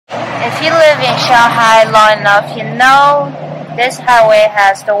If you live in Shanghai long enough, you know this highway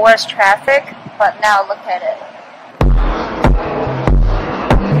has the worst traffic, but now look at it.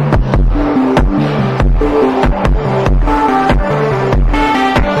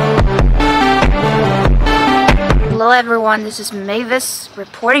 Hello everyone, this is Mavis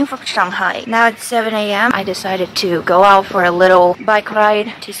reporting from Shanghai. Now it's 7 a.m. I decided to go out for a little bike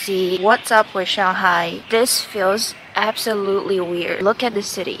ride to see what's up with Shanghai. This feels absolutely weird. Look at the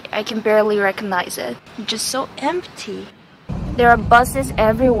city. I can barely recognize it. It's just so empty. There are buses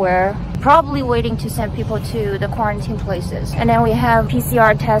everywhere, probably waiting to send people to the quarantine places. And then we have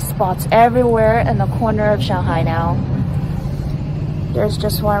PCR test spots everywhere in the corner of Shanghai now. There's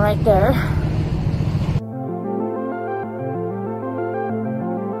just one right there.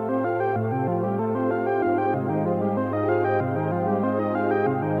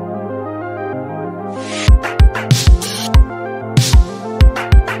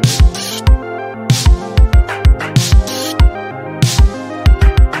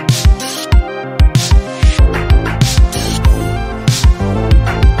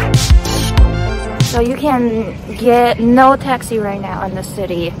 So you can get no taxi right now in the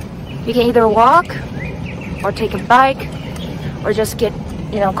city. You can either walk or take a bike or just get,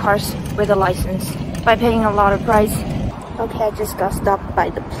 cars with a license by paying a lot of price. Okay, I just got stopped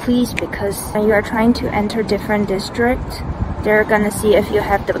by the police because when you are trying to enter different districts, they're gonna see if you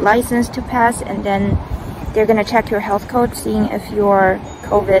have the license to pass, and then they're gonna check your health code, seeing if you're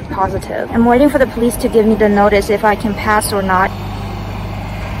COVID positive. I'm waiting for the police to give me the notice if I can pass or not.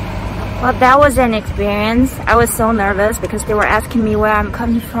 Well, that was an experience. I was so nervous because they were asking me where I'm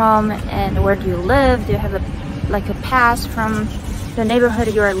coming from and where do you live? Do you have a pass from the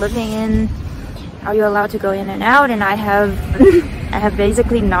neighborhood you are living in? Are you allowed to go in and out? And I have I have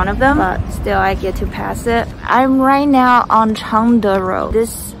basically none of them, but still I get to pass it. I'm right now on Changde Road.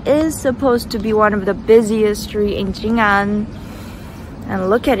 This is supposed to be one of the busiest streets in Jing'an. And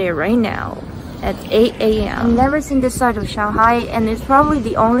look at it right now. At 8 a.m. I've never seen this side of Shanghai, and it's probably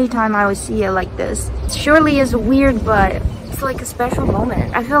the only time I would see it like this. It surely is weird, but it's like a special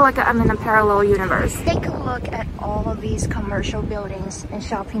moment. I feel like I'm in a parallel universe. Take a look at all of these commercial buildings and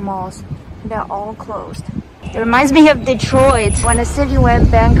shopping malls. They're all closed. It reminds me of Detroit when the city went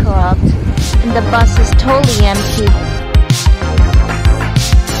bankrupt and the bus is totally empty.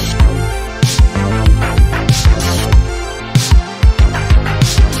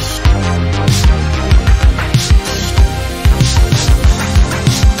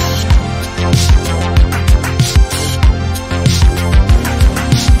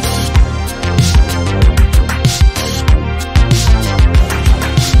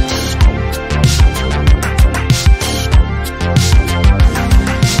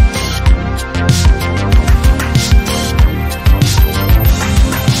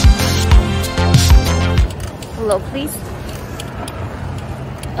 Please.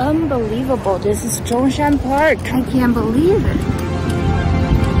 Unbelievable. This is Zhongshan Park. I can't believe it.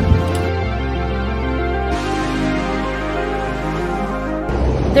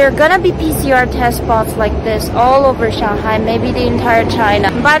 There are gonna be PCR test spots like this all over Shanghai, maybe the entire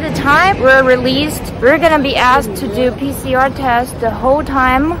China. By the time we're released, we're gonna be asked to do PCR tests the whole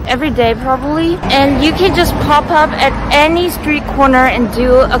time, every day probably. And you can just pop up at any street corner and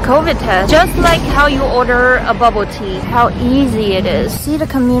do a COVID test. Just like how you order a bubble tea, how easy it is. See the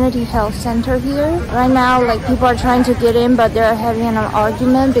community health center here? Right now, people are trying to get in, but they're having an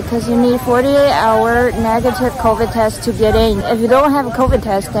argument because you need 48-hour negative COVID test to get in. If you don't have a COVID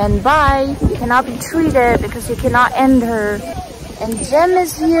test, then bye. You cannot be treated because you cannot enter. And gym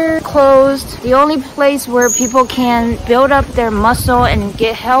is here, closed. The only place where people can build up their muscle and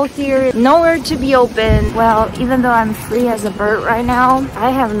get healthier. Nowhere to be open. Well, even though I'm free as a bird right now, I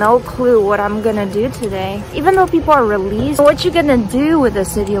have no clue what I'm gonna do today. Even though people are released, what you gonna do with a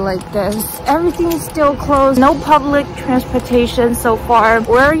city like this? Everything is still closed. No public transportation so far.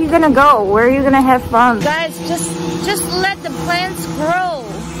 Where are you gonna go? Where are you gonna have fun? Guys, just let the plants grow.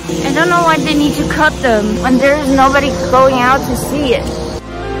 I don't know why they need to cut them when there's nobody going out to see it.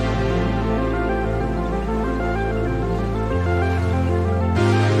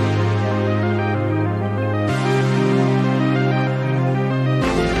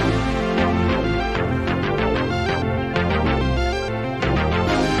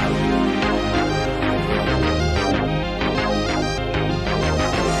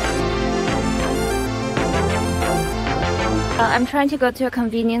 I'm trying to go to a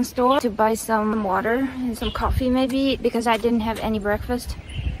convenience store to buy some water and some coffee maybe, because I didn't have any breakfast.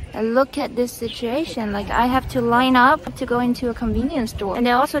 And look at this situation, like I have to line up to go into a convenience store, and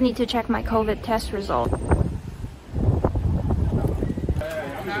I also need to check my COVID test result.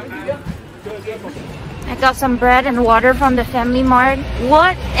 I got some bread and water from the Family Mart.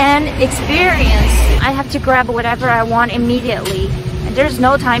 What an experience! I have to grab whatever I want immediately. And there's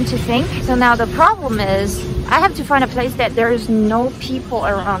no time to think. So now the problem is, I have to find a place that there's no people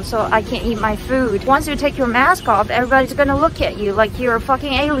around so I can eat my food. Once you take your mask off, everybody's gonna look at you like you're a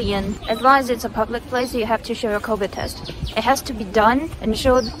fucking alien. As long as it's a public place, you have to show your COVID test. It has to be done and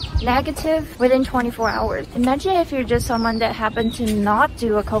showed negative within 24 hours. Imagine if you're just someone that happened to not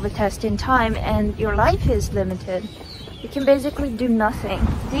do a COVID test in time and your life is limited. You can basically do nothing.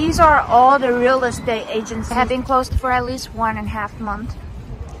 These are all the real estate agents that have been closed for at least 1.5 months.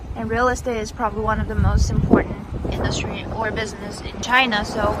 And real estate is probably one of the most important industry or business in China.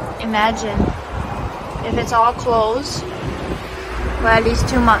 So imagine if it's all closed for at least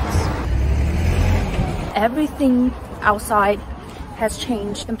 2 months. Everything outside has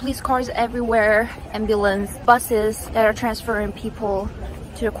changed. And police cars everywhere, ambulance, buses that are transferring people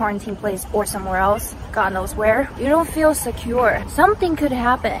to a quarantine place or somewhere else, God knows where. You don't feel secure. Something could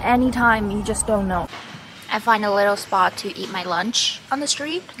happen anytime, you just don't know. I find a little spot to eat my lunch on the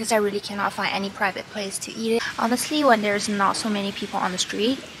street because I really cannot find any private place to eat it. Honestly, when there's not so many people on the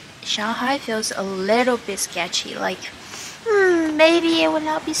street, Shanghai feels a little bit sketchy, like maybe it would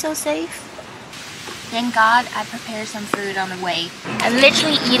not be so safe. Thank God I prepared some food on the way. I'm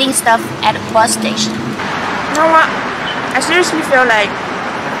literally eating stuff at a bus station. You know what? I seriously feel like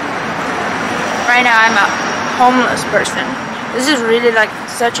right now I'm a homeless person. This is really like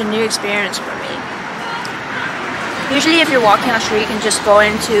such a new experience for me. Usually if you're walking on the street, you can just go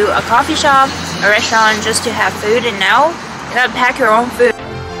into a coffee shop, a restaurant just to have food, and now you gotta pack your own food.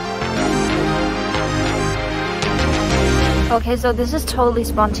 Okay, so this is totally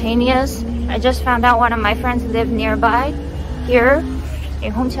spontaneous. I just found out one of my friends live nearby here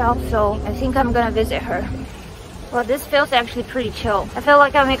in Hongqiao, so I think I'm gonna visit her. Well, this feels actually pretty chill. I feel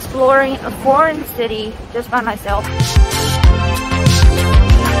like I'm exploring a foreign city just by myself.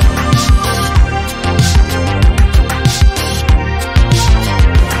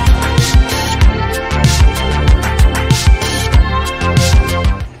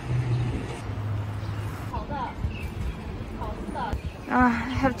 I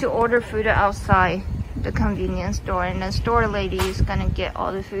have to order food outside the convenience store, and the store lady is gonna get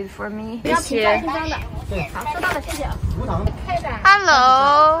all the food for me.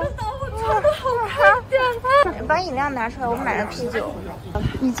 Hello. 把饮料拿出来，我买了啤酒。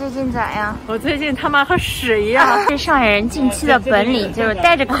你最近咋样？我最近他妈和屎一样。这上海人近期的本领就是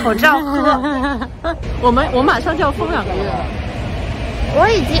戴着口罩喝。我马上就要封2个月了。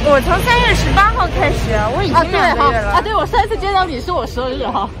我从3月18号开始，我已经2个月了。啊，对，我上一次见到你是我生日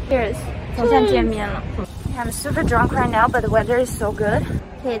哈。Cheers， 总算见面了。I'm super drunk right now, but the weather is so good.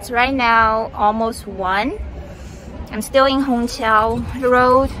 Okay, it's right now almost 1. I'm still in Hongqiao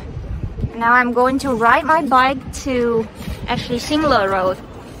Road. Now I'm going to ride my bike to actually Xinle Road.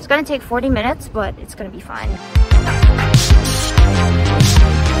 It's gonna take 40 minutes, but it's gonna be fine.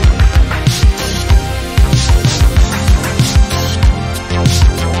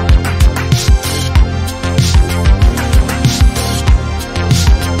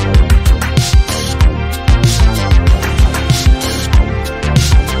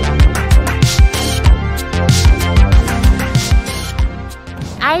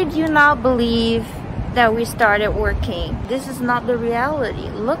 I do not believe that we started working. This is not the reality.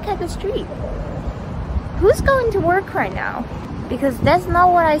 Look at the street. Who's going to work right now? Because that's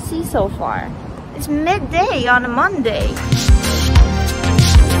not what I see so far. It's midday on a Monday.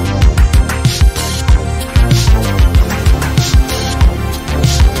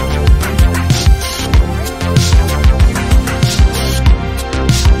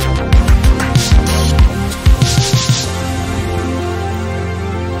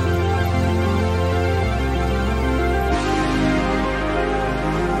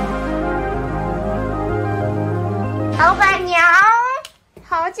老板娘，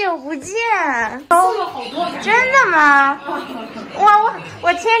好久不见！瘦了好多，真的吗？哇，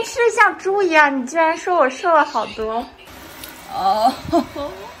我天吃的像猪一样，你居然说我瘦了好多。哦。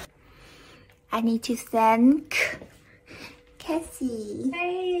I need to thank Cassie.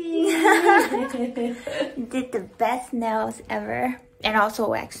 Hey. You did the best nails ever, and also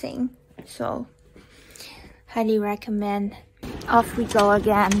waxing. So, highly recommend. Off we go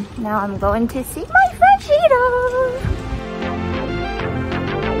again. Now I'm going to see my friend Shida.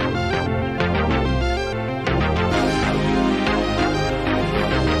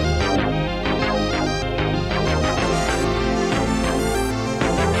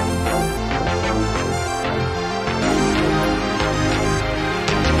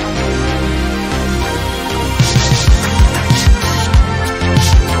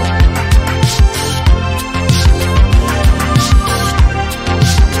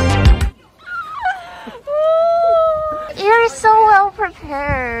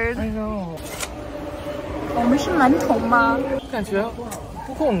 们是门童吗？感觉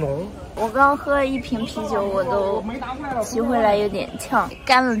不够浓。我刚喝了一瓶啤酒，我都骑回来有点呛，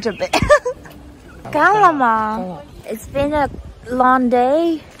干了这杯。干了吗？It's been a long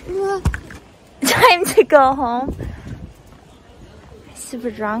day. Time to go home. Super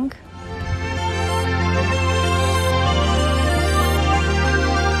drunk.